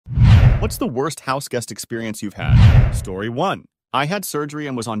What's the worst house guest experience you've had? Story 1. I had surgery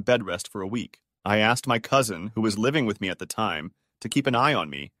and was on bed rest for a week. I asked my cousin, who was living with me at the time, to keep an eye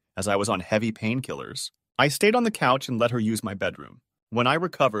on me as I was on heavy painkillers. I stayed on the couch and let her use my bedroom. When I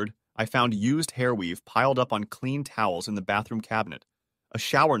recovered, I found used hair weave piled up on clean towels in the bathroom cabinet, a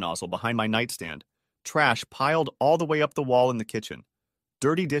shower nozzle behind my nightstand, trash piled all the way up the wall in the kitchen,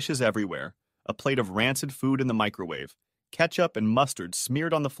 dirty dishes everywhere, a plate of rancid food in the microwave, ketchup and mustard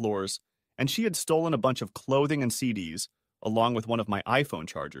smeared on the floors, and she had stolen a bunch of clothing and CDs, along with one of my iPhone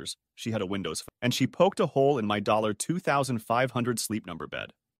chargers. She had a Windows phone, and she poked a hole in my $2,500 Sleep Number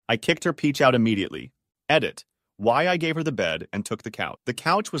bed. I kicked her peach out immediately. Edit. Why I gave her the bed and took the couch. The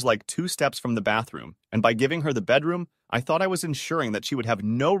couch was like 2 steps from the bathroom, and by giving her the bedroom, I thought I was ensuring that she would have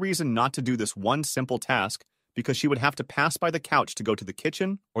no reason not to do this one simple task because she would have to pass by the couch to go to the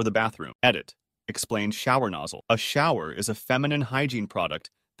kitchen or the bathroom. Edit. Explain shower nozzle. A shower is a feminine hygiene product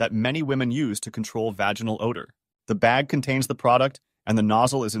that many women use to control vaginal odor. The bag contains the product, and the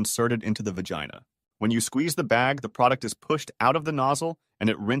nozzle is inserted into the vagina. When you squeeze the bag, the product is pushed out of the nozzle, and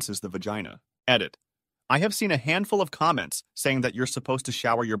it rinses the vagina. Edit. I have seen a handful of comments saying that you're supposed to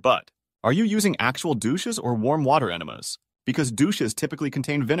shower your butt. Are you using actual douches or warm water enemas? Because douches typically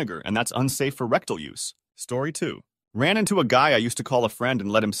contain vinegar, and that's unsafe for rectal use. Story 2. Ran into a guy I used to call a friend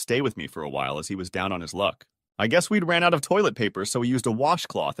and let him stay with me for a while as he was down on his luck. I guess we'd ran out of toilet paper, so he used a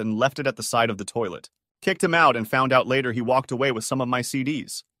washcloth and left it at the side of the toilet. Kicked him out and found out later he walked away with some of my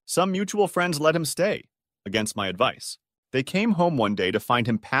CDs. Some mutual friends let him stay, against my advice. They came home one day to find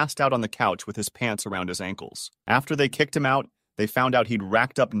him passed out on the couch with his pants around his ankles. After they kicked him out, they found out he'd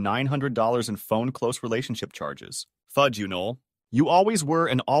racked up $900 in phone close relationship charges. Fudge, you Noel. You always were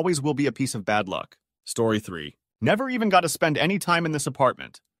and always will be a piece of bad luck. Story 3. Never even got to spend any time in this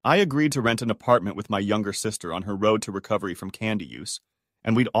apartment. I agreed to rent an apartment with my younger sister on her road to recovery from candy use,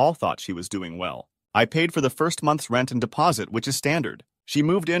 and we'd all thought she was doing well. I paid for the first month's rent and deposit, which is standard. She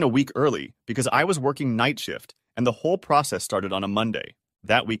moved in a week early because I was working night shift, and the whole process started on a Monday.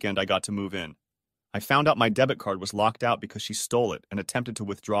 That weekend, I got to move in. I found out my debit card was locked out because she stole it and attempted to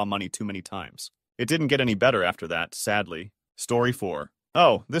withdraw money too many times. It didn't get any better after that, sadly. Story 4.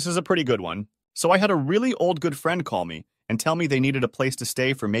 Oh, this is a pretty good one. So I had a really old good friend call me and tell me they needed a place to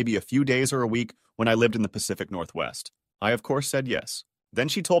stay for maybe a few days or a week when I lived in the Pacific Northwest. I, of course, said yes. Then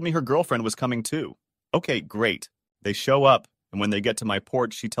she told me her girlfriend was coming too. Okay, great. They show up, and when they get to my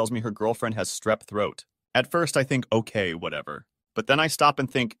porch, she tells me her girlfriend has strep throat. At first, I think, okay, whatever. But then I stop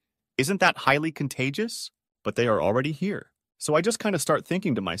and think, isn't that highly contagious? But they are already here. So I just kind of start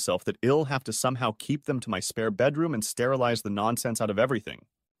thinking to myself that I'll have to somehow keep them to my spare bedroom and sterilize the nonsense out of everything.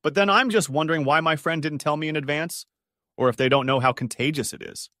 But then I'm just wondering why my friend didn't tell me in advance, or if they don't know how contagious it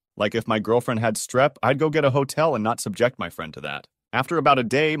is. Like if my girlfriend had strep, I'd go get a hotel and not subject my friend to that. After about a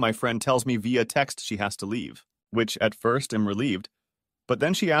day, my friend tells me via text she has to leave, which at first am relieved, but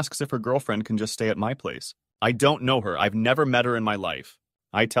then she asks if her girlfriend can just stay at my place. I don't know her. I've never met her in my life.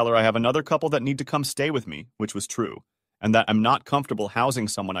 I tell her I have another couple that need to come stay with me, which was true, and that I'm not comfortable housing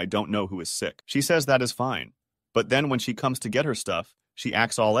someone I don't know who is sick. She says that is fine. But then when she comes to get her stuff, she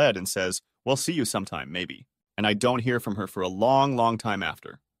acts all Ed and says, "Well, see you sometime, maybe." And I don't hear from her for a long, long time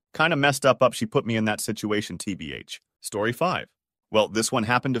after. Kinda messed up she put me in that situation, TBH. Story 5. Well, this one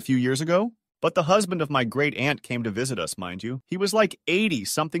happened a few years ago, but the husband of my great aunt came to visit us, mind you. He was like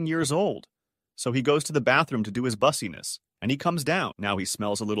 80-something years old. So he goes to the bathroom to do his bussiness, and he comes down. Now he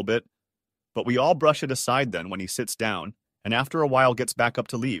smells a little bit, but we all brush it aside then when he sits down, and after a while gets back up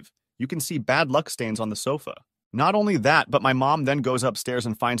to leave. You can see bad luck stains on the sofa. Not only that, but my mom then goes upstairs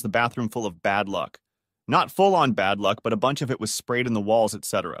and finds the bathroom full of bad luck. Not full-on bad luck, but a bunch of it was sprayed in the walls,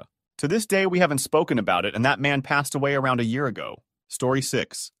 etc. To this day, we haven't spoken about it, and that man passed away around a year ago. Story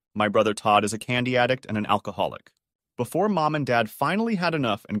 6. My brother Todd is a candy addict and an alcoholic. Before Mom and Dad finally had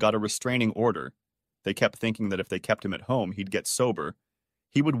enough and got a restraining order, they kept thinking that if they kept him at home, he'd get sober.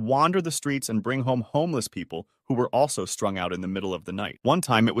 He would wander the streets and bring home homeless people who were also strung out in the middle of the night. One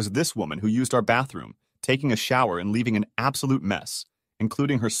time, it was this woman who used our bathroom, taking a shower and leaving an absolute mess,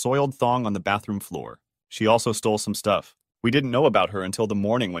 including her soiled thong on the bathroom floor. She also stole some stuff. We didn't know about her until the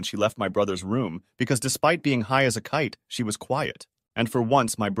morning when she left my brother's room because despite being high as a kite, she was quiet. And for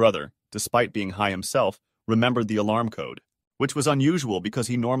once, my brother, despite being high himself, remembered the alarm code, which was unusual because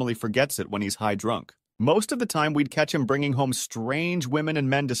he normally forgets it when he's high drunk. Most of the time, we'd catch him bringing home strange women and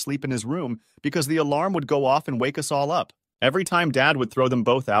men to sleep in his room because the alarm would go off and wake us all up. Every time, Dad would throw them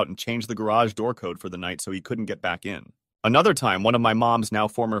both out and change the garage door code for the night so he couldn't get back in. Another time, one of my mom's now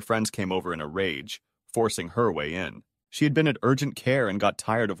former friends came over in a rage, forcing her way in. She had been at urgent care and got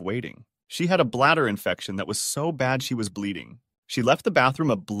tired of waiting. She had a bladder infection that was so bad she was bleeding. She left the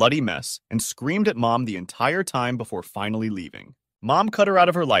bathroom a bloody mess and screamed at Mom the entire time before finally leaving. Mom cut her out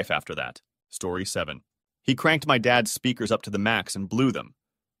of her life after that. Story 7. He cranked my dad's speakers up to the max and blew them.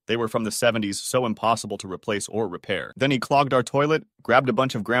 They were from the 70s, so impossible to replace or repair. Then he clogged our toilet, grabbed a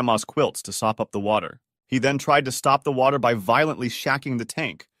bunch of Grandma's quilts to sop up the water. He then tried to stop the water by violently shacking the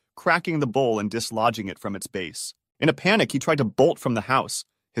tank, cracking the bowl and dislodging it from its base. In a panic, he tried to bolt from the house.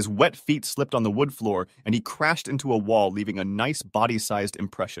 His wet feet slipped on the wood floor, and he crashed into a wall, leaving a nice body-sized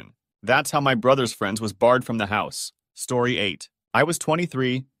impression. That's how my brother's friends was barred from the house. Story 8. I was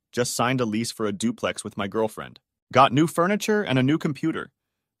 23, just signed a lease for a duplex with my girlfriend. Got new furniture and a new computer.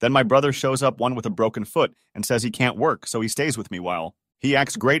 Then my brother shows up one with a broken foot and says he can't work, so he stays with me while. He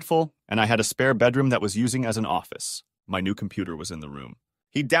acts grateful, and I had a spare bedroom that was using as an office. My new computer was in the room.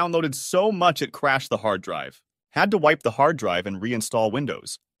 He downloaded so much it crashed the hard drive. Had to wipe the hard drive and reinstall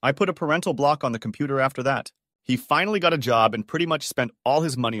Windows. I put a parental block on the computer after that. He finally got a job and pretty much spent all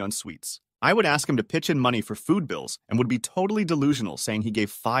his money on sweets. I would ask him to pitch in money for food bills and would be totally delusional, saying he gave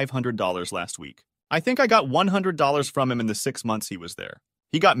 $500 last week. I think I got $100 from him in the 6 months he was there.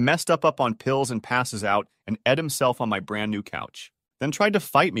 He got messed up on pills and passes out and ate himself on my brand new couch. Then tried to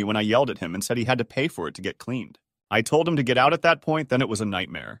fight me when I yelled at him and said he had to pay for it to get cleaned. I told him to get out at that point, then it was a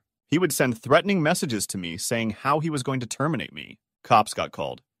nightmare. He would send threatening messages to me saying how he was going to terminate me. Cops got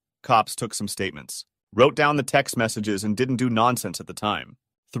called. Cops took some statements, wrote down the text messages and didn't do nonsense at the time.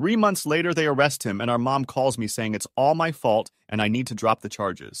 3 months later, they arrest him and our mom calls me saying it's all my fault and I need to drop the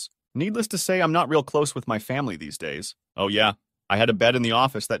charges. Needless to say, I'm not real close with my family these days. Oh yeah, I had a bed in the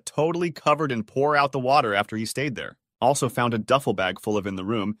office that totally covered in pour out the water after he stayed there. Also found a duffel bag full of in the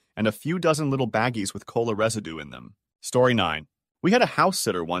room and a few dozen little baggies with cola residue in them. Story 9. We had a house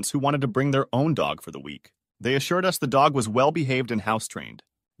sitter once who wanted to bring their own dog for the week. They assured us the dog was well behaved and house trained.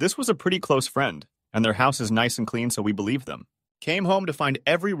 This was a pretty close friend, and their house is nice and clean, so we believed them. Came home to find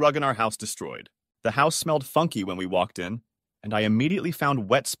every rug in our house destroyed. The house smelled funky when we walked in, and I immediately found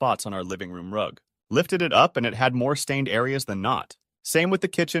wet spots on our living room rug. Lifted it up and it had more stained areas than not. Same with the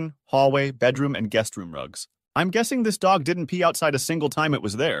kitchen, hallway, bedroom, and guest room rugs. I'm guessing this dog didn't pee outside a single time it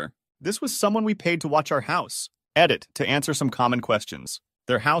was there. This was someone we paid to watch our house. Edit, to answer some common questions.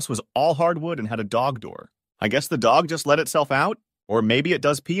 Their house was all hardwood and had a dog door. I guess the dog just let itself out? Or maybe it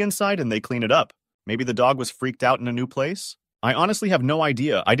does pee inside and they clean it up. Maybe the dog was freaked out in a new place? I honestly have no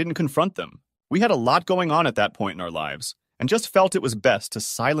idea. I didn't confront them. We had a lot going on at that point in our lives, and just felt it was best to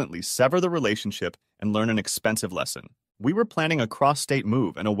silently sever the relationship and learn an expensive lesson. We were planning a cross-state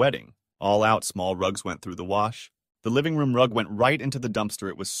move and a wedding. All out, small rugs went through the wash. The living room rug went right into the dumpster.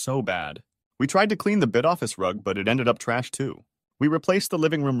 It was so bad. We tried to clean the bid office rug, but it ended up trash too. We replaced the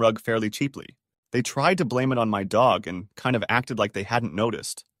living room rug fairly cheaply. They tried to blame it on my dog and kind of acted like they hadn't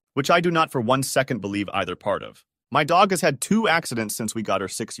noticed, which I do not for 1 second believe either part of. My dog has had 2 accidents since we got her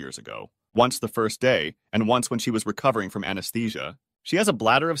 6 years ago. Once the first day, and once when she was recovering from anesthesia. She has a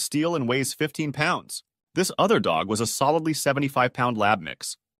bladder of steel and weighs 15 pounds. This other dog was a solidly 75-pound lab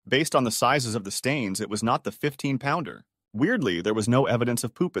mix. Based on the sizes of the stains, it was not the 15-pounder. Weirdly, there was no evidence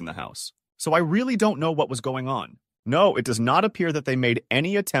of poop in the house. So I really don't know what was going on. No, it does not appear that they made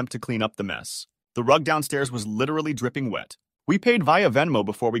any attempt to clean up the mess. The rug downstairs was literally dripping wet. We paid via Venmo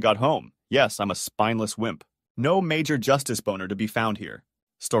before we got home. Yes, I'm a spineless wimp. No major justice boner to be found here.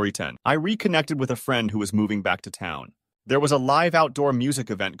 Story 10. I reconnected with a friend who was moving back to town. There was a live outdoor music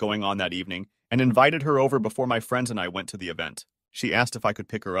event going on that evening and invited her over before my friends and I went to the event. She asked if I could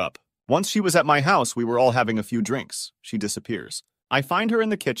pick her up. Once she was at my house, we were all having a few drinks. She disappears. I find her in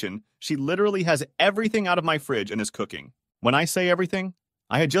the kitchen. She literally has everything out of my fridge and is cooking. When I say everything,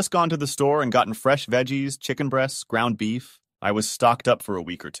 I had just gone to the store and gotten fresh veggies, chicken breasts, ground beef. I was stocked up for a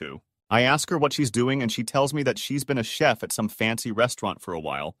week or two. I ask her what she's doing and she tells me that she's been a chef at some fancy restaurant for a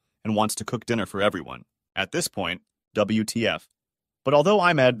while and wants to cook dinner for everyone. At this point, WTF. But although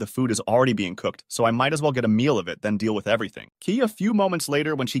I'm Ed, the food is already being cooked, so I might as well get a meal of it, then deal with everything. Key a few moments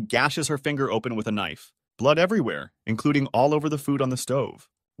later when she gashes her finger open with a knife. Blood everywhere, including all over the food on the stove.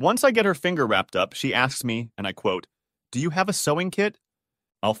 Once I get her finger wrapped up, she asks me, and I quote, "Do you have a sewing kit?"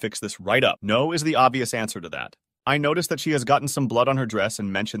 "I'll fix this right up." No is the obvious answer to that. I notice that she has gotten some blood on her dress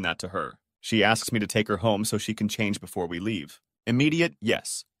and mention that to her. She asks me to take her home so she can change before we leave. Immediate,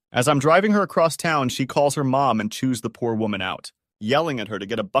 yes. As I'm driving her across town, she calls her mom and chews the poor woman out, yelling at her to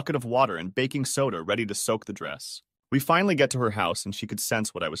get a bucket of water and baking soda ready to soak the dress. We finally get to her house and she could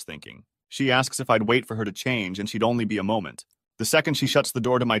sense what I was thinking. She asks if I'd wait for her to change and she'd only be a moment. The second she shuts the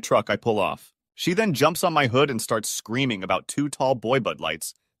door to my truck, I pull off. She then jumps on my hood and starts screaming about 2 tall boy Bud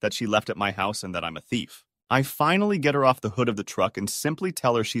Lights that she left at my house and that I'm a thief. I finally get her off the hood of the truck and simply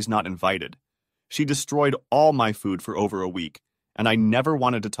tell her she's not invited. She destroyed all my food for over a week, and I never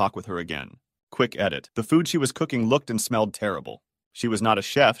wanted to talk with her again. Quick edit. The food she was cooking looked and smelled terrible. She was not a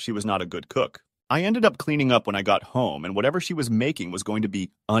chef, she was not a good cook. I ended up cleaning up when I got home, and whatever she was making was going to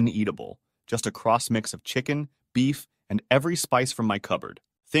be uneatable. Just a cross mix of chicken, beef, and every spice from my cupboard.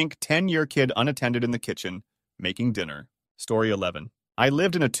 Think 10-year kid unattended in the kitchen, making dinner. Story 11. I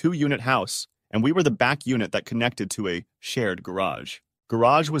lived in a 2-unit house, and we were the back unit that connected to a shared garage.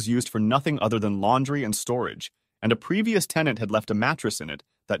 Garage was used for nothing other than laundry and storage, and a previous tenant had left a mattress in it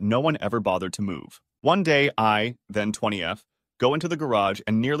that no one ever bothered to move. One day I, then 20F, go into the garage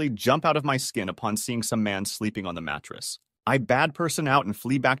and nearly jump out of my skin upon seeing some man sleeping on the mattress. I bad person out and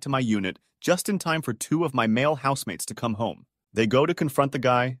flee back to my unit just in time for 2 of my male housemates to come home. They go to confront the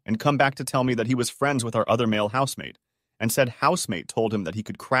guy and come back to tell me that he was friends with our other male housemate, and said housemate told him that he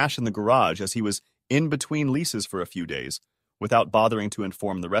could crash in the garage as he was in between leases for a few days, without bothering to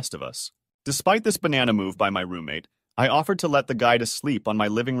inform the rest of us. Despite this banana move by my roommate, I offered to let the guy to sleep on my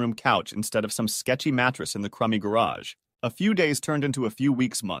living room couch instead of some sketchy mattress in the crummy garage. A few days turned into a few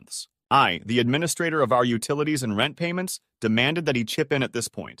weeks, months. I, the administrator of our utilities and rent payments, demanded that he chip in at this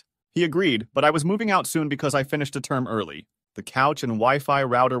point. He agreed, but I was moving out soon because I finished a term early. The couch and Wi-Fi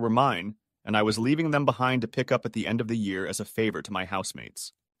router were mine, and I was leaving them behind to pick up at the end of the year as a favor to my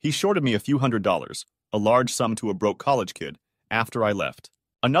housemates. He shorted me a few $100s, a large sum to a broke college kid, after I left.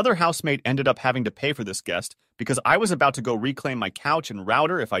 Another housemate ended up having to pay for this guest because I was about to go reclaim my couch and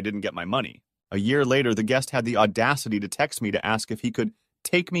router if I didn't get my money. A year later, the guest had the audacity to text me to ask if he could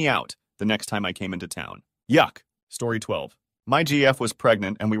take me out the next time I came into town. Yuck. Story 12. My GF was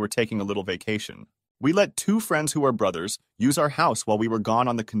pregnant and we were taking a little vacation. We let 2 friends who are brothers use our house while we were gone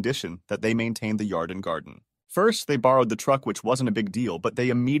on the condition that they maintained the yard and garden. First, they borrowed the truck, which wasn't a big deal, but they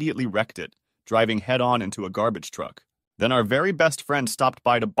immediately wrecked it, driving head-on into a garbage truck. Then our very best friend stopped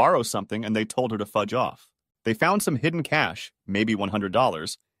by to borrow something and they told her to fudge off. They found some hidden cash, maybe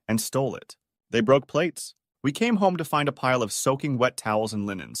 $100, and stole it. They broke plates. We came home to find a pile of soaking wet towels and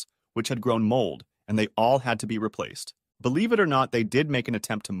linens, which had grown mold, and they all had to be replaced. Believe it or not, they did make an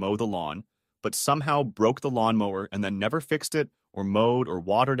attempt to mow the lawn, but somehow broke the lawnmower and then never fixed it or mowed or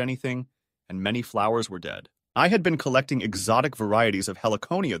watered anything, and many flowers were dead. I had been collecting exotic varieties of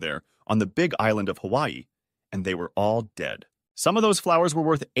heliconia there on the big island of Hawaii, and they were all dead. Some of those flowers were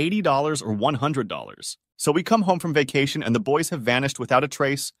worth $80 or $100. So we come home from vacation and the boys have vanished without a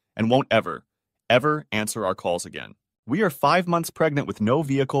trace and won't ever answer our calls again. We are 5 months pregnant with no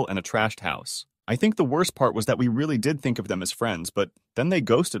vehicle and a trashed house. I think the worst part was that we really did think of them as friends, but then they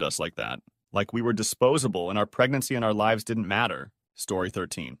ghosted us like that. Like we were disposable and our pregnancy and our lives didn't matter. Story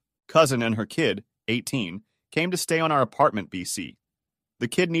 13. Cousin and her kid, 18, came to stay on our apartment, BC. The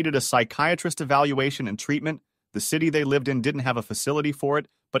kid needed a psychiatrist evaluation and treatment. The city they lived in didn't have a facility for it,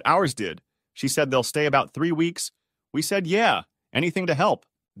 but ours did. She said they'll stay about 3 weeks. We said, yeah, anything to help.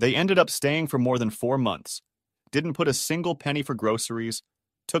 They ended up staying for more than 4 months. Didn't put a single penny for groceries.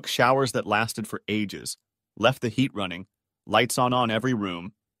 Took showers that lasted for ages. Left the heat running. Lights on every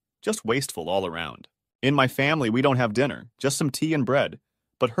room. Just wasteful all around. In my family, we don't have dinner, just some tea and bread.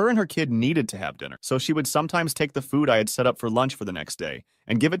 But her and her kid needed to have dinner, so she would sometimes take the food I had set up for lunch for the next day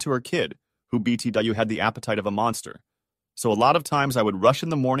and give it to her kid, who BTW had the appetite of a monster. So a lot of times I would rush in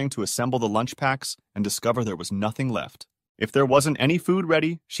the morning to assemble the lunch packs and discover there was nothing left. If there wasn't any food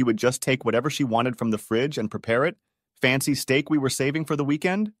ready, she would just take whatever she wanted from the fridge and prepare it. Fancy steak we were saving for the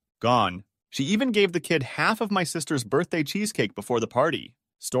weekend? Gone. She even gave the kid half of my sister's birthday cheesecake before the party.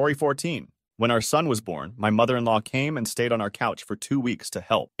 Story 14. When our son was born, my mother-in-law came and stayed on our couch for 2 weeks to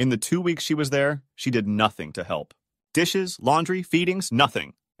help. In the 2 weeks she was there, she did nothing to help. Dishes, laundry, feedings,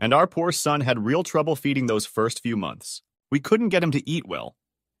 nothing. And our poor son had real trouble feeding those first few months. We couldn't get him to eat well.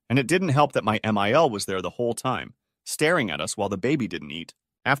 And it didn't help that my MIL was there the whole time, staring at us while the baby didn't eat.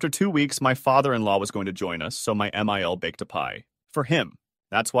 After 2 weeks, my father-in-law was going to join us, so my MIL baked a pie. For him.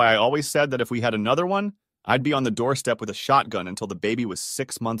 That's why I always said that if we had another one, I'd be on the doorstep with a shotgun until the baby was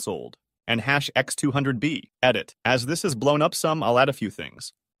 6 months old. And #X200B. Edit. As this has blown up some, I'll add a few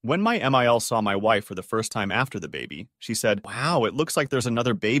things. When my MIL saw my wife for the first time after the baby, she said, "Wow, it looks like there's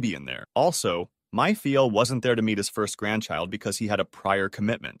another baby in there." Also, my FIO wasn't there to meet his first grandchild because he had a prior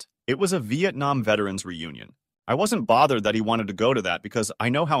commitment. It was a Vietnam veterans reunion. I wasn't bothered that he wanted to go to that because I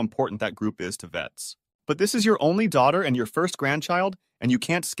know how important that group is to vets. But this is your only daughter and your first grandchild, and you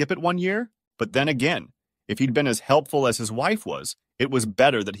can't skip it 1 year? But then again, if he'd been as helpful as his wife was, it was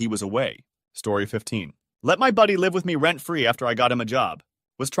better that he was away. Story 15. Let my buddy live with me rent-free after I got him a job.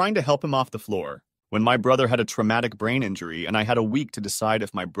 Was trying to help him off the floor when my brother had a traumatic brain injury and I had a week to decide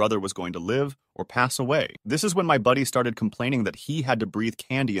if my brother was going to live or pass away. This is when my buddy started complaining that he had to breathe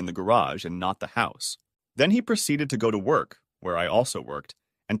candy in the garage and not the house. Then he proceeded to go to work, where I also worked,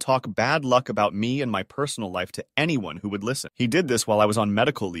 and talk bad luck about me and my personal life to anyone who would listen. He did this while I was on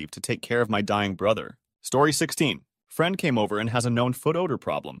medical leave to take care of my dying brother. Story 16. Friend came over and has a known foot odor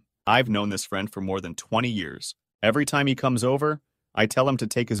problem. I've known this friend for more than 20 years. Every time he comes over, I tell him to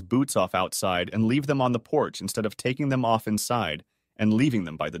take his boots off outside and leave them on the porch instead of taking them off inside and leaving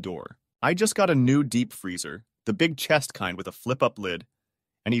them by the door. I just got a new deep freezer, the big chest kind with a flip-up lid,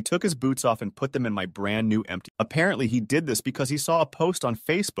 and he took his boots off and put them in my brand new empty. Apparently, he did this because he saw a post on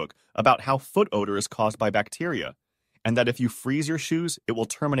Facebook about how foot odor is caused by bacteria, and that if you freeze your shoes, it will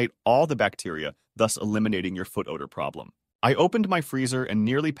terminate all the bacteria, thus eliminating your foot odor problem. I opened my freezer and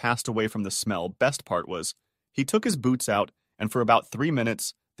nearly passed away from the smell. Best part was, he took his boots out, and for about 3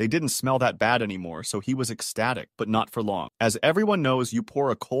 minutes, they didn't smell that bad anymore, so he was ecstatic, but not for long. As everyone knows, you pour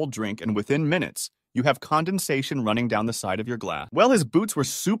a cold drink, and within minutes, you have condensation running down the side of your glass. Well, his boots were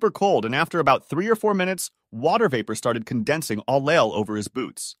super cold, and after about 3 or 4 minutes, water vapor started condensing all over his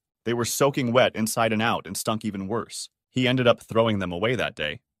boots. They were soaking wet inside and out and stunk even worse. He ended up throwing them away that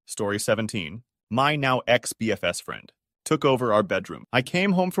day. Story 17. My now ex-BFS friend took over our bedroom. I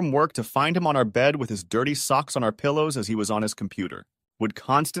came home from work to find him on our bed with his dirty socks on our pillows as he was on his computer. Would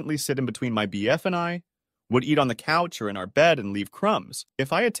constantly sit in between my BF and I, would eat on the couch or in our bed and leave crumbs.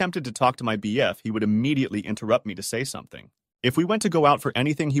 If I attempted to talk to my BF, he would immediately interrupt me to say something. If we went to go out for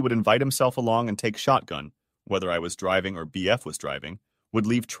anything, he would invite himself along and take shotgun, whether I was driving or BF was driving, would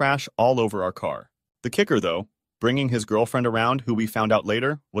leave trash all over our car. The kicker, though, bringing his girlfriend around, who we found out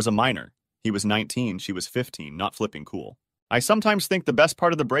later, was a minor. He was 19, she was 15, not flipping cool. I sometimes think the best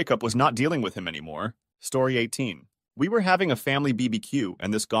part of the breakup was not dealing with him anymore. Story 18. We were having a family BBQ,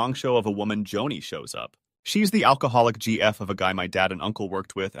 and this gong show of a woman, Joni, shows up. She's the alcoholic GF of a guy my dad and uncle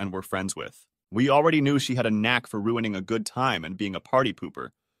worked with and were friends with. We already knew she had a knack for ruining a good time and being a party pooper,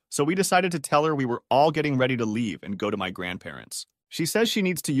 so we decided to tell her we were all getting ready to leave and go to my grandparents'. She says she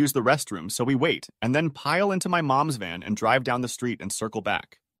needs to use the restroom, so we wait, and then pile into my mom's van and drive down the street and circle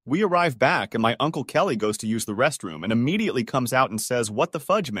back. We arrive back, and my Uncle Kelly goes to use the restroom and immediately comes out and says, "What the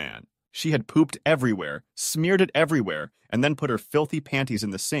fudge, man?" She had pooped everywhere, smeared it everywhere, and then put her filthy panties in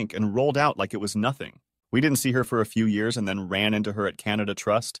the sink and rolled out like it was nothing. We didn't see her for a few years and then ran into her at Canada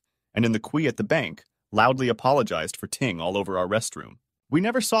Trust, and in the queue at the bank, loudly apologized for ting all over our restroom. We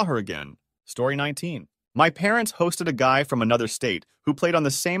never saw her again. Story 19. My parents hosted a guy from another state who played on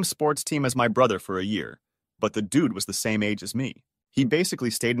the same sports team as my brother for a year, but the dude was the same age as me. He basically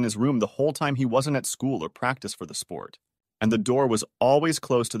stayed in his room the whole time he wasn't at school or practice for the sport, and the door was always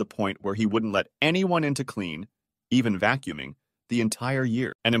closed to the point where he wouldn't let anyone in to clean, even vacuuming, the entire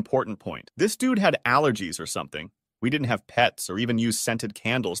year. An important point. This dude had allergies or something. We didn't have pets or even use scented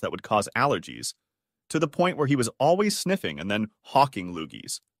candles that would cause allergies, to the point where he was always sniffing and then hawking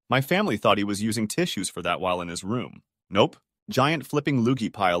loogies. My family thought he was using tissues for that while in his room. Nope. Giant flipping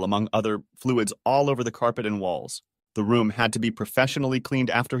loogie pile among other fluids all over the carpet and walls. The room had to be professionally cleaned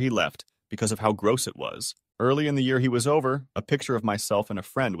after he left because of how gross it was. Early in the year he was over, a picture of myself and a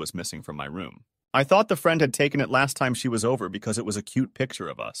friend was missing from my room. I thought the friend had taken it last time she was over because it was a cute picture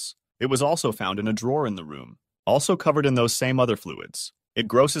of us. It was also found in a drawer in the room, also covered in those same other fluids. It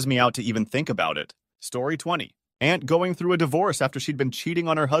grosses me out to even think about it. Story 20. Aunt going through a divorce after she'd been cheating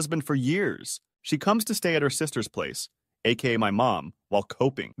on her husband for years. She comes to stay at her sister's place, aka my mom, while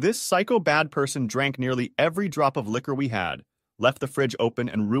coping. This psycho bad person drank nearly every drop of liquor we had, left the fridge open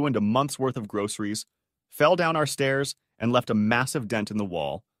and ruined a month's worth of groceries, fell down our stairs, and left a massive dent in the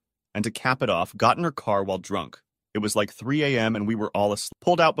wall. And to cap it off, got in her car while drunk. It was like 3 a.m. and we were all asleep.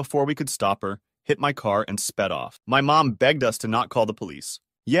 Pulled out before we could stop her, hit my car, and sped off. My mom begged us to not call the police.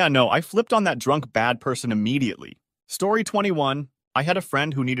 Yeah, no, I flipped on that drunk bad person immediately. Story 21. I had a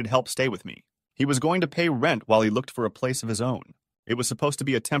friend who needed help stay with me. He was going to pay rent while he looked for a place of his own. It was supposed to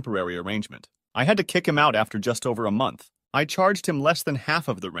be a temporary arrangement. I had to kick him out after just over a month. I charged him less than half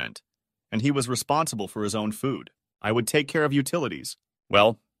of the rent, and he was responsible for his own food. I would take care of utilities.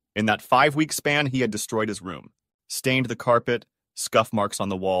 Well, in that 5-week span, he had destroyed his room, stained the carpet, scuff marks on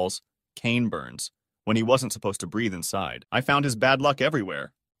the walls, cane burns, when he wasn't supposed to breathe inside. I found his bad luck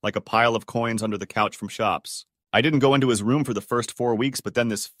everywhere, like a pile of coins under the couch from shops. I didn't go into his room for the first 4 weeks, but then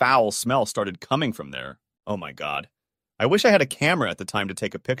this foul smell started coming from there. Oh my God. I wish I had a camera at the time to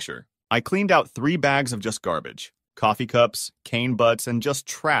take a picture. I cleaned out 3 bags of just garbage, coffee cups, cane butts, and just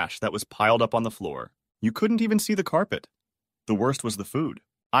trash that was piled up on the floor. You couldn't even see the carpet. The worst was the food.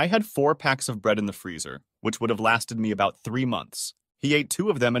 I had 4 packs of bread in the freezer, which would have lasted me about 3 months. He ate 2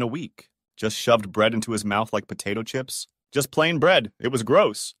 of them in a week. Just shoved bread into his mouth like potato chips. Just plain bread. It was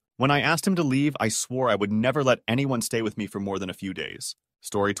gross. When I asked him to leave, I swore I would never let anyone stay with me for more than a few days.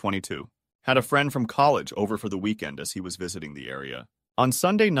 Story 22. Had a friend from college over for the weekend as he was visiting the area. On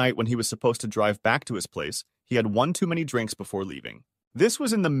Sunday night, when he was supposed to drive back to his place, he had one too many drinks before leaving. This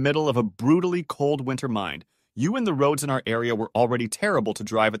was in the middle of a brutally cold winter. Mind you, and the roads in our area were already terrible to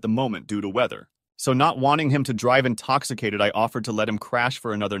drive at the moment due to weather. So not wanting him to drive intoxicated, I offered to let him crash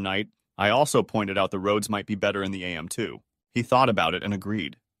for another night. I also pointed out the roads might be better in the AM too. He thought about it and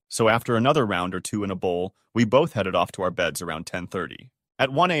agreed. So after another round or two in a bowl, we both headed off to our beds around 10:30.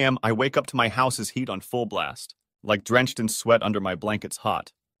 At 1 a.m., I wake up to my house's heat on full blast, like drenched in sweat under my blankets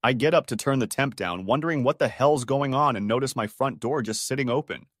hot. I get up to turn the temp down, wondering what the hell's going on, and notice my front door just sitting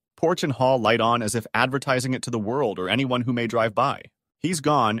open. Porch and hall light on as if advertising it to the world or anyone who may drive by. He's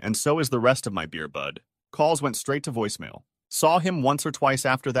gone, and so is the rest of my beer bud. Calls went straight to voicemail. Saw him once or twice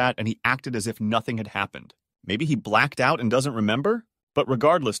after that, and he acted as if nothing had happened. Maybe he blacked out and doesn't remember? But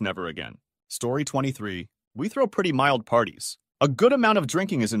regardless, never again. Story 23. We throw pretty mild parties. A good amount of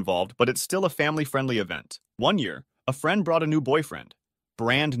drinking is involved, but it's still a family-friendly event. One year, a friend brought a new boyfriend.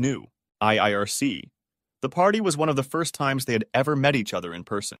 Brand new. IIRC. The party was one of the first times they had ever met each other in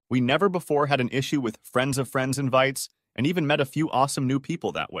person. We never before had an issue with friends of friends invites, and even met a few awesome new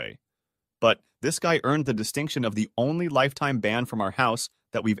people that way. But this guy earned the distinction of the only lifetime ban from our house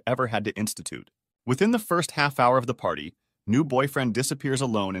that we've ever had to institute. Within the first half hour of the party, new boyfriend disappears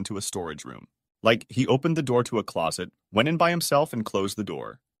alone into a storage room. Like, he opened the door to a closet, went in by himself, and closed the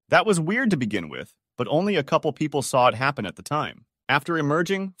door. That was weird to begin with, but only a couple people saw it happen at the time. After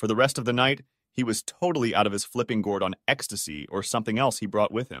emerging, for the rest of the night, he was totally out of his flipping gourd on ecstasy or something else he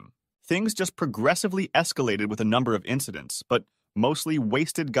brought with him. Things just progressively escalated with a number of incidents, but mostly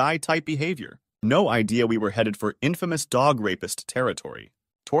wasted guy-type behavior. No idea we were headed for infamous dog rapist territory.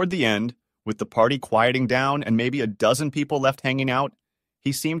 Toward the end, with the party quieting down and maybe a dozen people left hanging out,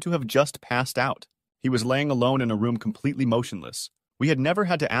 he seemed to have just passed out. He was laying alone in a room completely motionless. We had never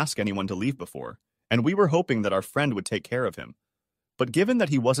had to ask anyone to leave before, and we were hoping that our friend would take care of him. But given that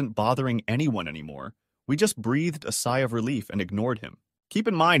he wasn't bothering anyone anymore, we just breathed a sigh of relief and ignored him. Keep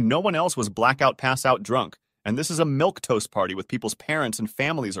in mind, no one else was blackout pass-out drunk, and this is a milquetoast party with people's parents and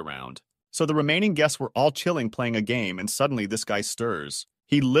families around. So the remaining guests were all chilling playing a game, and suddenly this guy stirs.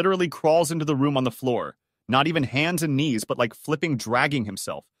 He literally crawls into the room on the floor, not even hands and knees, but like flipping dragging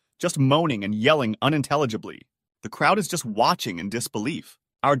himself, just moaning and yelling unintelligibly. The crowd is just watching in disbelief.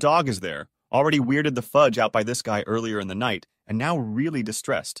 Our dog is there, already weirded the fudge out by this guy earlier in the night, and now really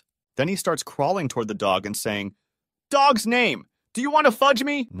distressed. Then he starts crawling toward the dog and saying, "Dog's name! Do you want to fudge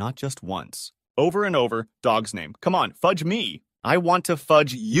me?" Not just once. Over and over, dog's name. "Come on, fudge me. I want to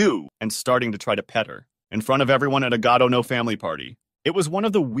fudge you," and starting to try to pet her. In front of everyone at a God-O-No family party. It was one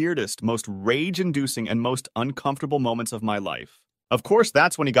of the weirdest, most rage-inducing, and most uncomfortable moments of my life. Of course,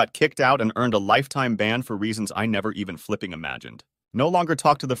 that's when he got kicked out and earned a lifetime ban for reasons I never even flipping imagined. No longer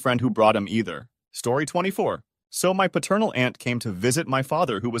talked to the friend who brought him either. Story 24. So my paternal aunt came to visit my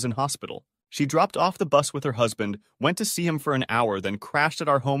father who was in hospital. She dropped off the bus with her husband, went to see him for an hour, then crashed at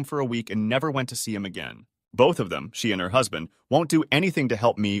our home for a week and never went to see him again. Both of them, she and her husband, won't do anything to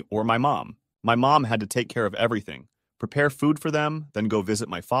help me or my mom. My mom had to take care of everything. Prepare food for them, then go visit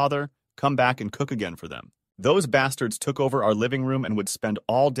my father, come back and cook again for them. Those bastards took over our living room and would spend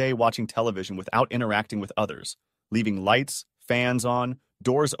all day watching television without interacting with others, leaving lights, fans on,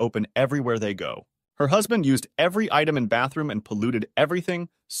 doors open everywhere they go. Her husband used every item in bathroom and polluted everything,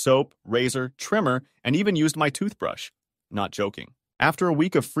 soap, razor, trimmer, and even used my toothbrush. Not joking. After a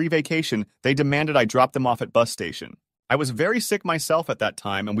week of free vacation, they demanded I drop them off at bus station. I was very sick myself at that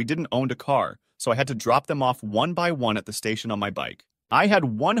time and we didn't own a car, so I had to drop them off one by one at the station on my bike. I had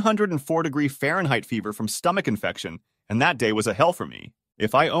 104-degree Fahrenheit fever from stomach infection, and that day was a hell for me.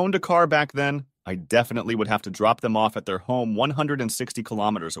 If I owned a car back then, I definitely would have to drop them off at their home 160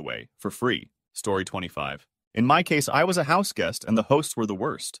 kilometers away, for free. Story 25. In my case, I was a house guest, and the hosts were the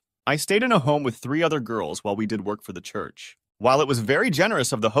worst. I stayed in a home with 3 other girls while we did work for the church. While it was very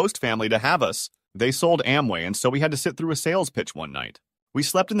generous of the host family to have us, they sold Amway, and so we had to sit through a sales pitch one night. We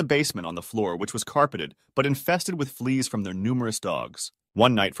slept in the basement on the floor, which was carpeted, but infested with fleas from their numerous dogs.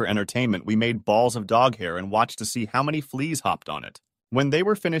 One night for entertainment, we made balls of dog hair and watched to see how many fleas hopped on it. When they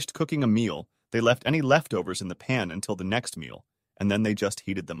were finished cooking a meal, they left any leftovers in the pan until the next meal, and then they just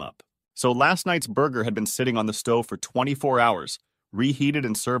heated them up. So last night's burger had been sitting on the stove for 24 hours, reheated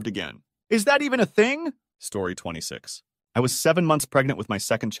and served again. Is that even a thing? Story 26. I was 7 months pregnant with my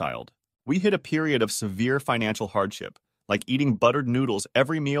second child. We hit a period of severe financial hardship, like eating buttered noodles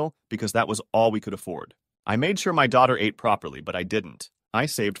every meal because that was all we could afford. I made sure my daughter ate properly, but I didn't. I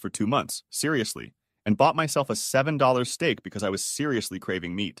saved for 2 months, seriously, and bought myself a $7 steak because I was seriously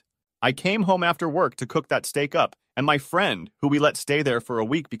craving meat. I came home after work to cook that steak up, and my friend, who we let stay there for a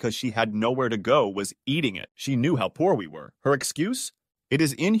week because she had nowhere to go, was eating it. She knew how poor we were. Her excuse? It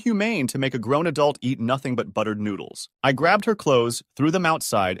is inhumane to make a grown adult eat nothing but buttered noodles. I grabbed her clothes, threw them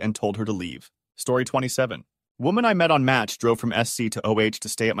outside, and told her to leave. Story 27. Woman I met on Match drove from SC to OH to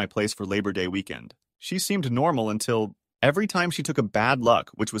stay at my place for Labor Day weekend. She seemed normal until every time she took a bad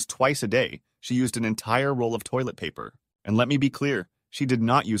luck, which was twice a day, she used an entire roll of toilet paper. And let me be clear, she did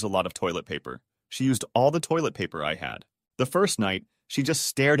not use a lot of toilet paper. She used all the toilet paper I had. The first night, she just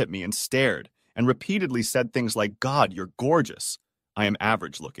stared at me and repeatedly said things like, "God, you're gorgeous. I am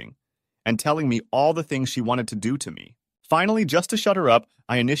average looking," and telling me all the things she wanted to do to me. Finally, just to shut her up,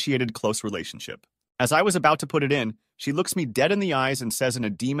 I initiated close relationship. As I was about to put it in, she looks me dead in the eyes and says in a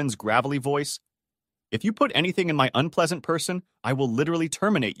demon's gravelly voice, "If you put anything in my unpleasant person, I will literally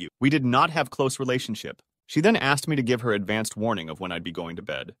terminate you." We did not have close relationship. She then asked me to give her advanced warning of when I'd be going to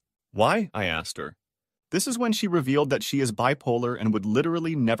bed. Why? I asked her. This is when she revealed that she is bipolar and would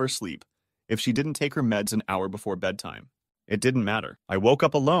literally never sleep if she didn't take her meds an hour before bedtime. It didn't matter. I woke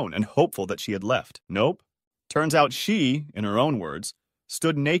up alone and hopeful that she had left. Nope. Turns out she, in her own words,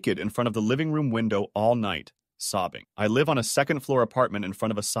 stood naked in front of the living room window all night, sobbing. I live on a second-floor apartment in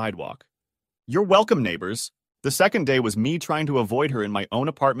front of a sidewalk. You're welcome, neighbors. The second day was me trying to avoid her in my own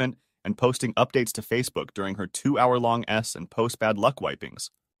apartment and posting updates to Facebook during her 2-hour-long S and post-bad luck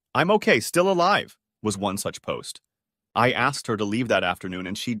wipings. "I'm okay, still alive," was one such post. I asked her to leave that afternoon,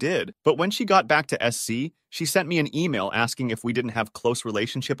 and she did. But when she got back to SC, she sent me an email asking if we didn't have close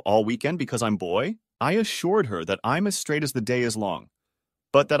relationship all weekend because I'm boy. I assured her that I'm as straight as the day is long,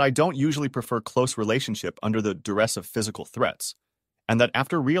 but that I don't usually prefer close relationship under the duress of physical threats, and that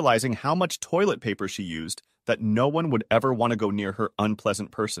after realizing how much toilet paper she used, that no one would ever want to go near her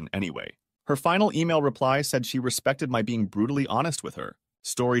unpleasant person anyway. Her final email reply said she respected my being brutally honest with her.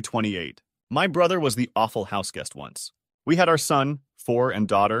 Story 28. My brother was the awful house guest once. We had our son, 4, and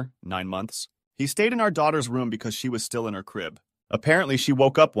daughter, 9 months. He stayed in our daughter's room because she was still in her crib. Apparently, she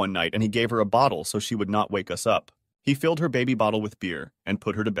woke up one night and he gave her a bottle so she would not wake us up. He filled her baby bottle with beer and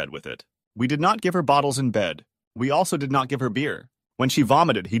put her to bed with it. We did not give her bottles in bed. We also did not give her beer. When she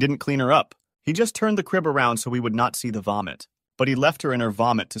vomited, he didn't clean her up. He just turned the crib around so we would not see the vomit. But he left her in her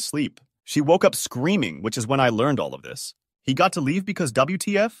vomit to sleep. She woke up screaming, which is when I learned all of this. He got to leave because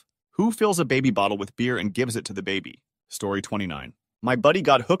WTF? Who fills a baby bottle with beer and gives it to the baby? Story 29. My buddy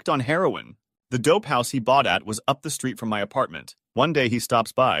got hooked on heroin. The dope house he bought at was up the street from my apartment. One day he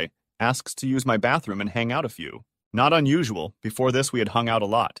stops by, asks to use my bathroom and hang out a few. Not unusual. Before this, we had hung out a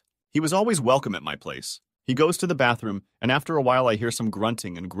lot. He was always welcome at my place. He goes to the bathroom, and after a while I hear some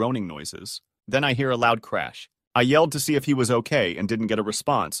grunting and groaning noises. Then I hear a loud crash. I yelled to see if he was okay and didn't get a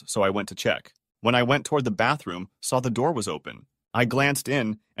response, so I went to check. When I went toward the bathroom, saw the door was open. I glanced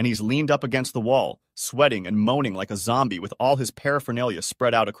in, and he's leaned up against the wall, sweating and moaning like a zombie with all his paraphernalia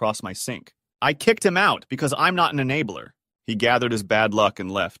spread out across my sink. I kicked him out because I'm not an enabler. He gathered his bad luck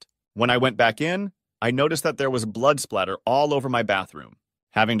and left. When I went back in, I noticed that there was blood splatter all over my bathroom.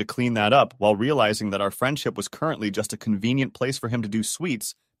 Having to clean that up while realizing that our friendship was currently just a convenient place for him to do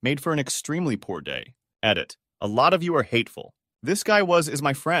sweets made for an extremely poor day. Edit. A lot of you are hateful. This guy is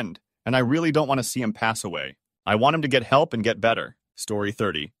my friend, and I really don't want to see him pass away. I want him to get help and get better. Story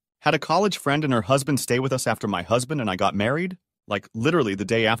 30. Had a college friend and her husband stay with us after my husband and I got married. Like, literally the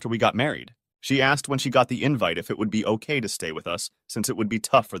day after we got married. She asked when she got the invite if it would be okay to stay with us, since it would be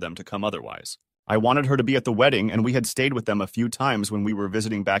tough for them to come otherwise. I wanted her to be at the wedding, and we had stayed with them a few times when we were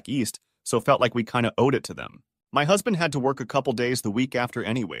visiting back east, so felt like we kinda owed it to them. My husband had to work a couple days the week after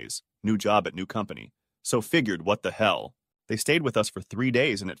anyways, new job at new company, so figured what the hell. They stayed with us for 3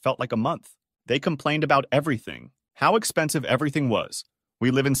 days and it felt like a month. They complained about everything, how expensive everything was. We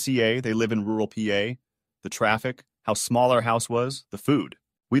live in CA, they live in rural PA, the traffic, how small our house was, the food.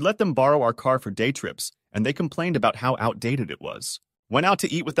 We let them borrow our car for day trips, and they complained about how outdated it was. Went out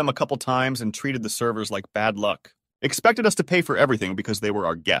to eat with them a couple times and treated the servers like bad luck. Expected us to pay for everything because they were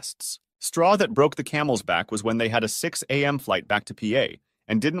our guests. Straw that broke the camel's back was when they had a 6 a.m. flight back to PA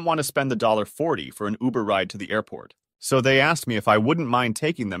and didn't want to spend the $1.40 for an Uber ride to the airport. So they asked me if I wouldn't mind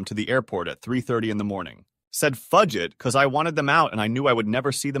taking them to the airport at 3:30 in the morning. Said fudge it, because I wanted them out and I knew I would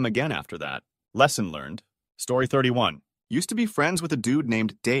never see them again after that. Lesson learned. Story 31. Used to be friends with a dude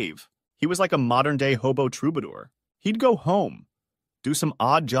named Dave. He was like a modern-day hobo troubadour. He'd go home, do some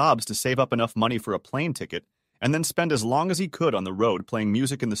odd jobs to save up enough money for a plane ticket, and then spend as long as he could on the road playing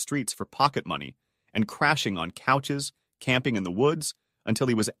music in the streets for pocket money and crashing on couches, camping in the woods, until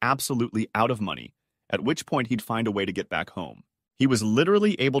he was absolutely out of money, at which point he'd find a way to get back home. He was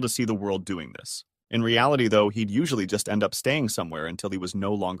literally able to see the world doing this. In reality, though, he'd usually just end up staying somewhere until he was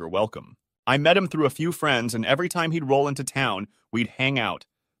no longer welcome. I met him through a few friends, and every time he'd roll into town, we'd hang out,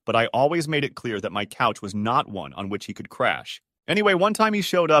 but I always made it clear that my couch was not one on which he could crash. Anyway, one time he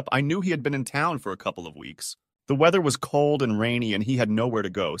showed up, I knew he had been in town for a couple of weeks. The weather was cold and rainy, and he had nowhere to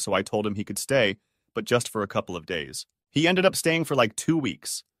go, so I told him he could stay, but just for a couple of days. He ended up staying for like 2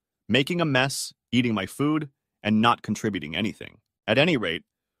 weeks, making a mess, eating my food, and not contributing anything. At any rate,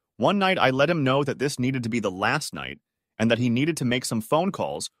 one night I let him know that this needed to be the last night, and that he needed to make some phone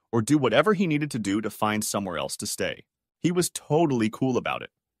calls or do whatever he needed to do to find somewhere else to stay. He was totally cool about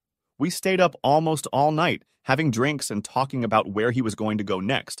it. We stayed up almost all night, having drinks and talking about where he was going to go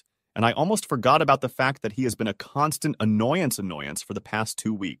next, and I almost forgot about the fact that he has been a constant annoyance for the past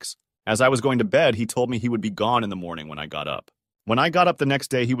 2 weeks. As I was going to bed, he told me he would be gone in the morning when I got up. When I got up the next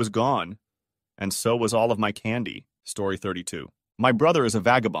day, he was gone, and so was all of my candy. Story 32. My brother is a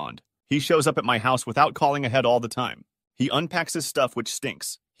vagabond. He shows up at my house without calling ahead all the time. He unpacks his stuff, which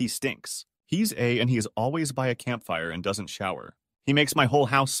stinks. He stinks. And he is always by a campfire and doesn't shower. He makes my whole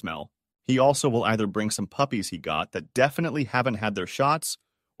house smell. He also will either bring some puppies he got that definitely haven't had their shots,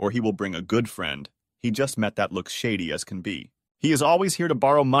 or he will bring a good friend he just met that looks shady as can be. He is always here to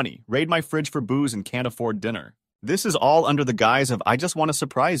borrow money, raid my fridge for booze, and can't afford dinner. This is all under the guise of I just want to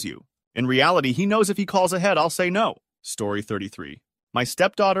surprise you. In reality, he knows if he calls ahead, I'll say no. Story 33. My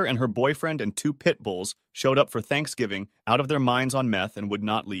stepdaughter and her boyfriend and 2 pit bulls showed up for Thanksgiving out of their minds on meth and would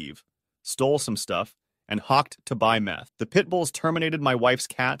not leave, stole some stuff, and hawked to buy meth. The pit bulls terminated my wife's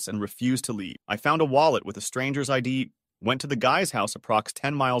cats and refused to leave. I found a wallet with a stranger's ID, went to the guy's house approx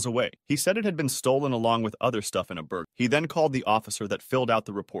 10 miles away. He said it had been stolen along with other stuff in a burger. He then called the officer that filled out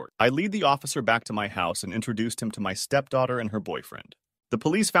the report. I lead the officer back to my house and introduced him to my stepdaughter and her boyfriend. The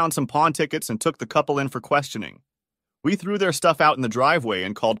police found some pawn tickets and took the couple in for questioning. We threw their stuff out in the driveway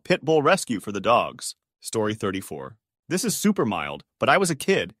and called Pit Bull Rescue for the dogs. Story 34. This is super mild, but I was a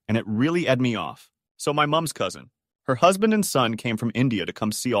kid, and it really ed me off. So my mom's cousin. Her husband and son came from India to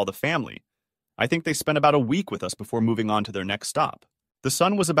come see all the family. I think they spent about a week with us before moving on to their next stop. The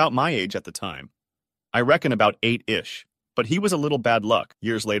son was about my age at the time. I reckon about 8-ish. But he was a little bad luck.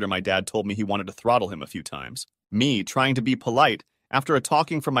 Years later, my dad told me he wanted to throttle him a few times. Me, trying to be polite, after a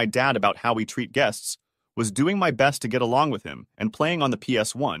talking from my dad about how we treat guests, was doing my best to get along with him and playing on the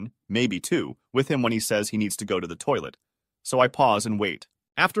PS1, maybe 2, with him when he says he needs to go to the toilet. So I pause and wait.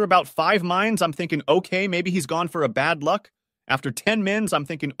 After about 5 mines, I'm thinking, okay, maybe he's gone for a bad luck. After 10 mins, I'm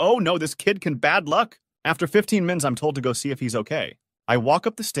thinking, oh no, this kid can bad luck. After 15 mins, I'm told to go see if he's okay. I walk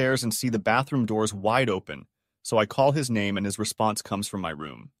up the stairs and see the bathroom doors wide open, so I call his name and his response comes from my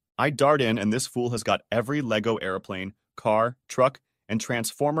room. I dart in and this fool has got every Lego airplane, car, truck, and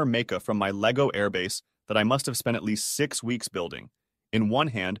transformer mecha from my Lego airbase that I must have spent at least 6 weeks building, in one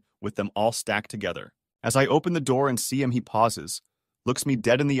hand with them all stacked together. As I open the door and see him, he pauses, looks me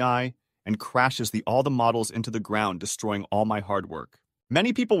dead in the eye, and crashes all the models into the ground, destroying all my hard work.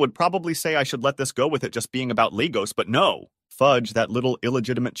 Many people would probably say I should let this go with it just being about Legos, but no! Fudge that little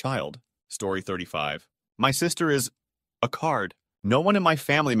illegitimate child. Story 35. My sister is a card. No one in my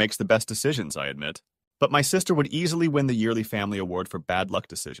family makes the best decisions, I admit. But my sister would easily win the yearly family award for bad luck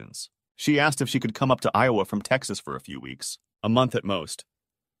decisions. She asked if she could come up to Iowa from Texas for a few weeks. A month at most.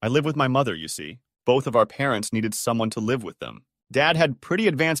 I live with my mother, you see. Both of our parents needed someone to live with them. Dad had pretty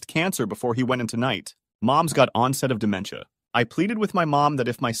advanced cancer before he went into night. Mom's got onset of dementia. I pleaded with my mom that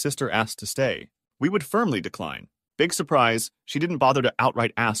if my sister asked to stay, we would firmly decline. Big surprise, she didn't bother to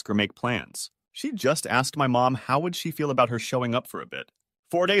outright ask or make plans. She just asked my mom how would she feel about her showing up for a bit.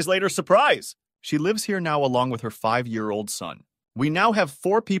 4 days later, surprise! She lives here now along with her 5-year-old son. We now have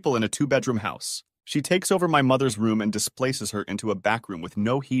 4 people in a 2-bedroom house. She takes over my mother's room and displaces her into a back room with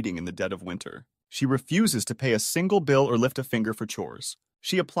no heating in the dead of winter. She refuses to pay a single bill or lift a finger for chores.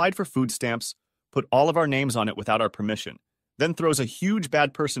 She applied for food stamps, put all of our names on it without our permission, then throws a huge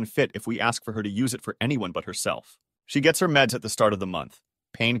bad person fit if we ask for her to use it for anyone but herself. She gets her meds at the start of the month,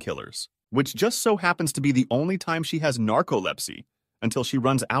 painkillers, which just so happens to be the only time she has narcolepsy until she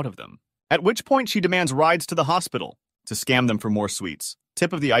runs out of them. At which point she demands rides to the hospital to scam them for more sweets.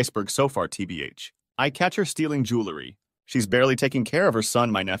 Tip of the iceberg so far, TBH. I catch her stealing jewelry. She's barely taking care of her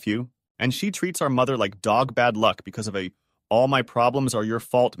son, my nephew, and she treats our mother like dog bad luck because of a all my problems are your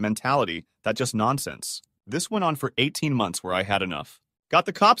fault mentality. That's just nonsense. This went on for 18 months where I had enough. Got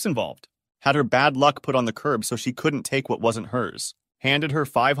the cops involved. Had her bad luck put on the curb so she couldn't take what wasn't hers. Handed her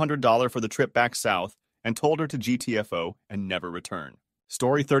 $500 for the trip back south and told her to GTFO and never return.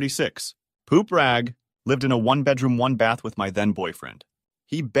 Story 36. Poop rag. Lived in a 1-bedroom, 1-bath with my then boyfriend.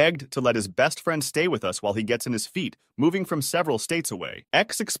 He begged to let his best friend stay with us while he gets in his feet, moving from several states away.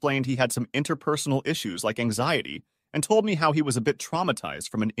 X explained he had some interpersonal issues like anxiety and told me how he was a bit traumatized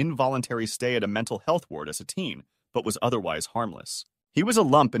from an involuntary stay at a mental health ward as a teen, but was otherwise harmless. He was a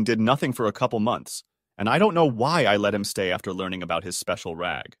lump and did nothing for a couple months, and I don't know why I let him stay after learning about his special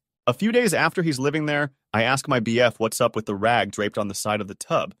rag. A few days after he's living there, I ask my BF what's up with the rag draped on the side of the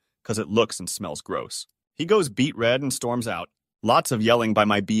tub, because it looks and smells gross. He goes beet red and storms out. Lots of yelling by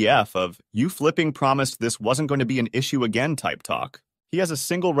my BF of, "You flipping promised this wasn't going to be an issue again" type talk. He has a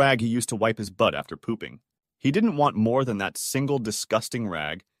single rag he used to wipe his butt after pooping. He didn't want more than that single disgusting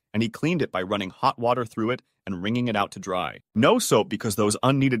rag, and he cleaned it by running hot water through it and wringing it out to dry. No soap because those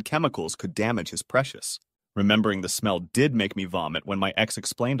unneeded chemicals could damage his precious. Remembering the smell did make me vomit when my ex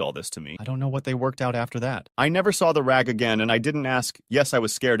explained all this to me. I don't know what they worked out after that. I never saw the rag again, and I didn't ask. Yes, I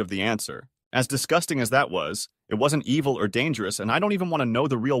was scared of the answer. As disgusting as that was, it wasn't evil or dangerous, and I don't even want to know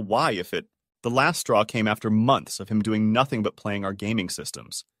the real why if it... The last straw came after months of him doing nothing but playing our gaming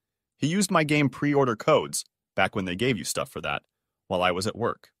systems. He used my game pre-order codes, back when they gave you stuff for that, while I was at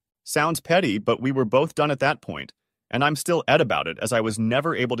work. Sounds petty, but we were both done at that point, and I'm still ed about it as I was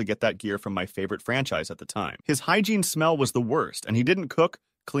never able to get that gear from my favorite franchise at the time. His hygiene smell was the worst, and he didn't cook,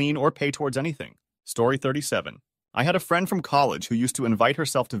 clean, or pay towards anything. Story 37. I had a friend from college who used to invite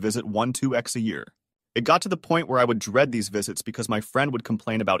herself to visit 1-2x a year. It got to the point where I would dread these visits because my friend would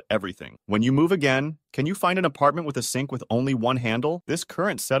complain about everything. When you move again, can you find an apartment with a sink with only one handle? This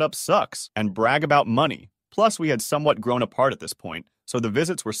current setup sucks. And brag about money. Plus, we had somewhat grown apart at this point, so the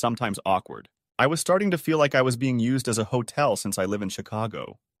visits were sometimes awkward. I was starting to feel like I was being used as a hotel since I live in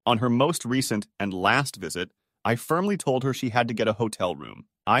Chicago. On her most recent and last visit, I firmly told her she had to get a hotel room.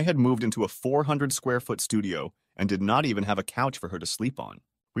 I had moved into a 400-square-foot studio and did not even have a couch for her to sleep on.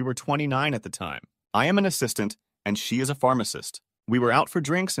 We were 29 at the time. I am an assistant, and she is a pharmacist. We were out for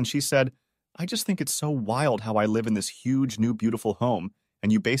drinks, and she said, "I just think it's so wild how I live in this huge, new, beautiful home,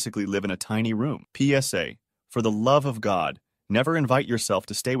 and you basically live in a tiny room." PSA, for the love of God, never invite yourself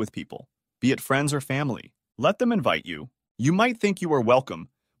to stay with people, be it friends or family. Let them invite you. You might think you are welcome,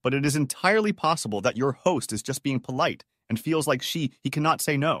 but it is entirely possible that your host is just being polite and feels like he cannot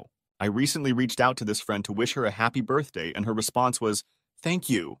say no. I recently reached out to this friend to wish her a happy birthday, and her response was, "Thank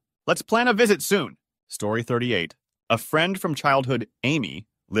you. Let's plan a visit soon." Story 38. A friend from childhood, Amy,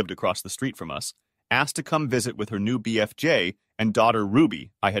 lived across the street from us, asked to come visit with her new BFJ and daughter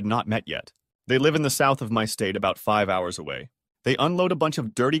Ruby I had not met yet. They live in the south of my state about 5 hours away. They unload a bunch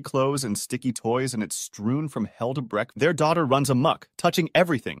of dirty clothes and sticky toys, and it's strewn from hell to break. Their daughter runs amok, touching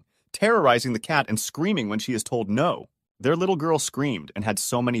everything, terrorizing the cat and screaming when she is told no. Their little girl screamed and had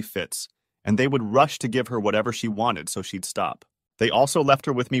so many fits, and they would rush to give her whatever she wanted so she'd stop. They also left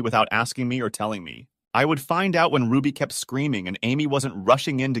her with me without asking me or telling me. I would find out when Ruby kept screaming and Amy wasn't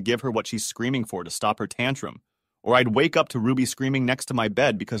rushing in to give her what she's screaming for to stop her tantrum, or I'd wake up to Ruby screaming next to my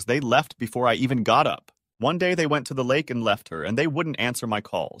bed because they left before I even got up. One day they went to the lake and left her, and they wouldn't answer my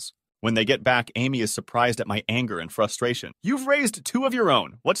calls. When they get back, Amy is surprised at my anger and frustration. "You've raised 2 of your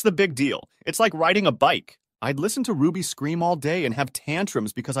own. What's the big deal? It's like riding a bike." I'd listen to Ruby scream all day and have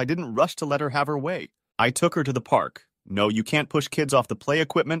tantrums because I didn't rush to let her have her way. I took her to the park. No, you can't push kids off the play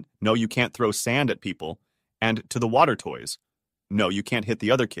equipment. No, you can't throw sand at people. And to the water toys. No, you can't hit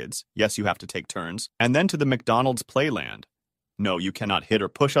the other kids. Yes, you have to take turns. And then to the McDonald's playland. No, you cannot hit or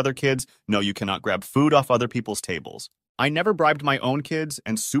push other kids. No, you cannot grab food off other people's tables. I never bribed my own kids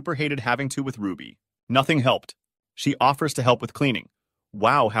and super hated having to with Ruby. Nothing helped. She offers to help with cleaning.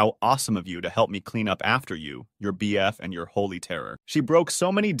 Wow, how awesome of you to help me clean up after you, your BF, and your holy terror. She broke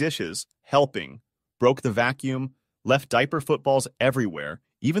so many dishes, helping, broke the vacuum, left diaper footballs everywhere,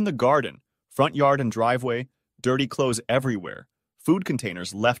 even the garden, front yard and driveway, dirty clothes everywhere, food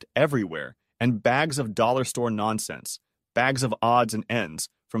containers left everywhere, and bags of dollar store nonsense, bags of odds and ends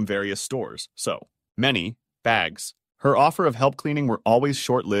from various stores. So, many bags. Her offer of help cleaning were always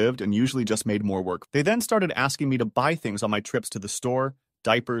short-lived and usually just made more work. They then started asking me to buy things on my trips to the store,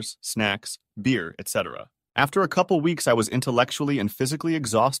 diapers, snacks, beer, etc. After a couple weeks, I was intellectually and physically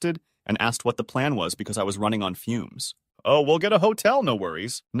exhausted and asked what the plan was because I was running on fumes. "Oh, we'll get a hotel, no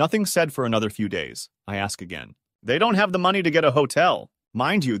worries." Nothing said for another few days. I ask again. "They don't have the money to get a hotel."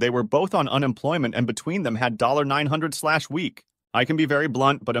 Mind you, they were both on unemployment and between them had $900/week. I can be very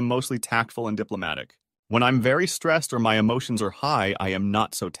blunt, but am mostly tactful and diplomatic. When I'm very stressed or my emotions are high, I am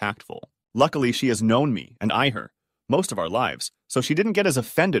not so tactful. Luckily, she has known me, and I her, most of our lives, so she didn't get as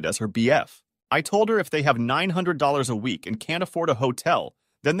offended as her BF. I told her if they have $900 a week and can't afford a hotel,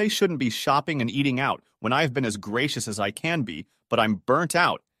 then they shouldn't be shopping and eating out when I've been as gracious as I can be, but I'm burnt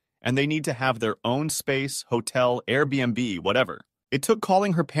out, and they need to have their own space, hotel, Airbnb, whatever. It took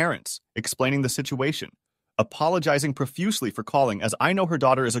calling her parents, explaining the situation, apologizing profusely for calling as I know her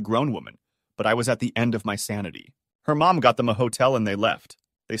daughter is a grown woman, but I was at the end of my sanity. Her mom got them a hotel and they left.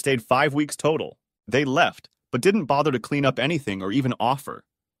 They stayed 5 weeks total. They left, but didn't bother to clean up anything or even offer.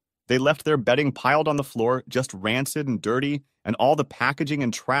 They left their bedding piled on the floor, just rancid and dirty, and all the packaging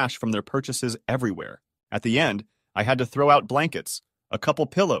and trash from their purchases everywhere. At the end, I had to throw out blankets, a couple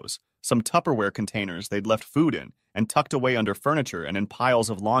pillows, some Tupperware containers they'd left food in and tucked away under furniture and in piles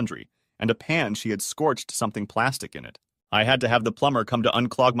of laundry, and a pan she had scorched something plastic in it. I had to have the plumber come to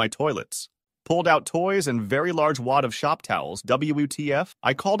unclog my toilets. Pulled out toys and very large wad of shop towels, WTF.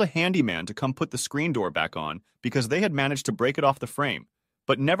 I called a handyman to come put the screen door back on because they had managed to break it off the frame,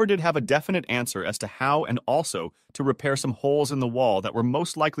 but never did have a definite answer as to how and also to repair some holes in the wall that were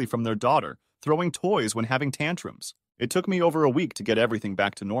most likely from their daughter throwing toys when having tantrums. It took me over a week to get everything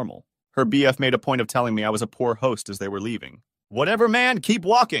back to normal. Her BF made a point of telling me I was a poor host as they were leaving. Whatever, man, keep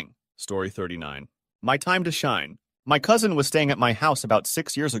walking. Story 39. My time to shine. My cousin was staying at my house about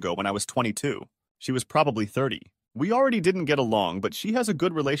 6 years ago when I was 22. She was probably 30. We already didn't get along, but she has a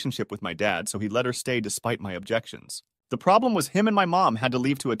good relationship with my dad, so he let her stay despite my objections. The problem was him and my mom had to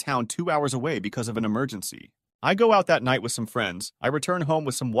leave to a town 2 hours away because of an emergency. I go out that night with some friends. I return home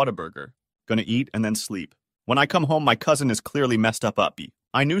with some Whataburger. Gonna eat and then sleep. When I come home, my cousin is clearly messed up uppy.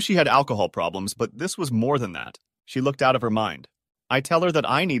 I knew she had alcohol problems, but this was more than that. She looked out of her mind. I tell her that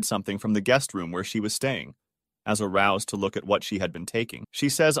I need something from the guest room where she was staying. As aroused to look at what she had been taking, she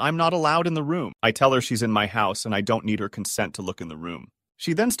says I'm not allowed in the room. I tell her she's in my house and I don't need her consent to look in the room.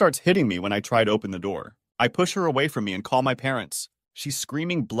 She then starts hitting me when I try to open the door. I push her away from me and call my parents. She's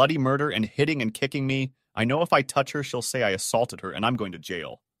screaming bloody murder and hitting and kicking me. I know if I touch her, she'll say I assaulted her and I'm going to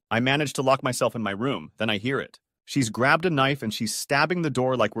jail. I manage to lock myself in my room, then I hear it. She's grabbed a knife and she's stabbing the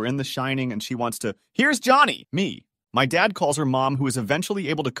door like we're in The Shining and she wants to, "Here's Johnny!" Me. My dad calls her mom, who is eventually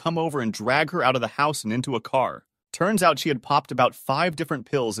able to come over and drag her out of the house and into a car. Turns out she had popped about 5 different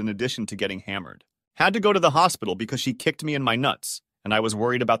pills in addition to getting hammered. Had to go to the hospital because she kicked me in my nuts, and I was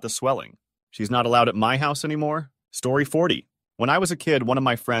worried about the swelling. She's not allowed at my house anymore? Story 40. When I was a kid, one of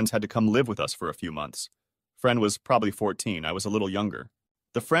my friends had to come live with us for a few months. Friend was probably 14, I was a little younger.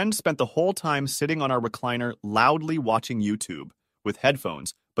 The friend spent the whole time sitting on our recliner, loudly watching YouTube, with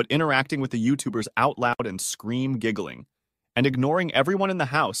headphones, but interacting with the YouTubers out loud and scream giggling, and ignoring everyone in the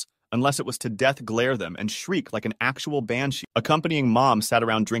house unless it was to death glare them and shriek like an actual banshee. Accompanying mom sat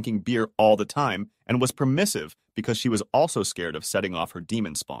around drinking beer all the time and was permissive because she was also scared of setting off her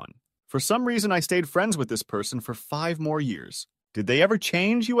demon spawn. For some reason, I stayed friends with this person for 5 more years. Did they ever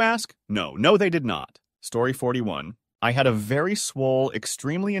change, you ask? No, they did not. Story 41. I had a very swole,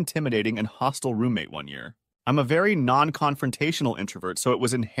 extremely intimidating, and hostile roommate one year. I'm a very non-confrontational introvert, so it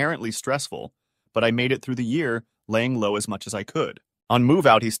was inherently stressful, but I made it through the year, laying low as much as I could. On move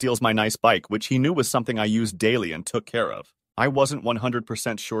out, he steals my nice bike, which he knew was something I used daily and took care of. I wasn't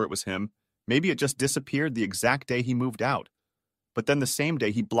 100% sure it was him. Maybe it just disappeared the exact day he moved out. But then the same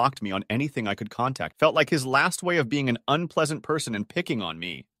day, he blocked me on anything I could contact. Felt like his last way of being an unpleasant person and picking on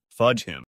me. Fudge him.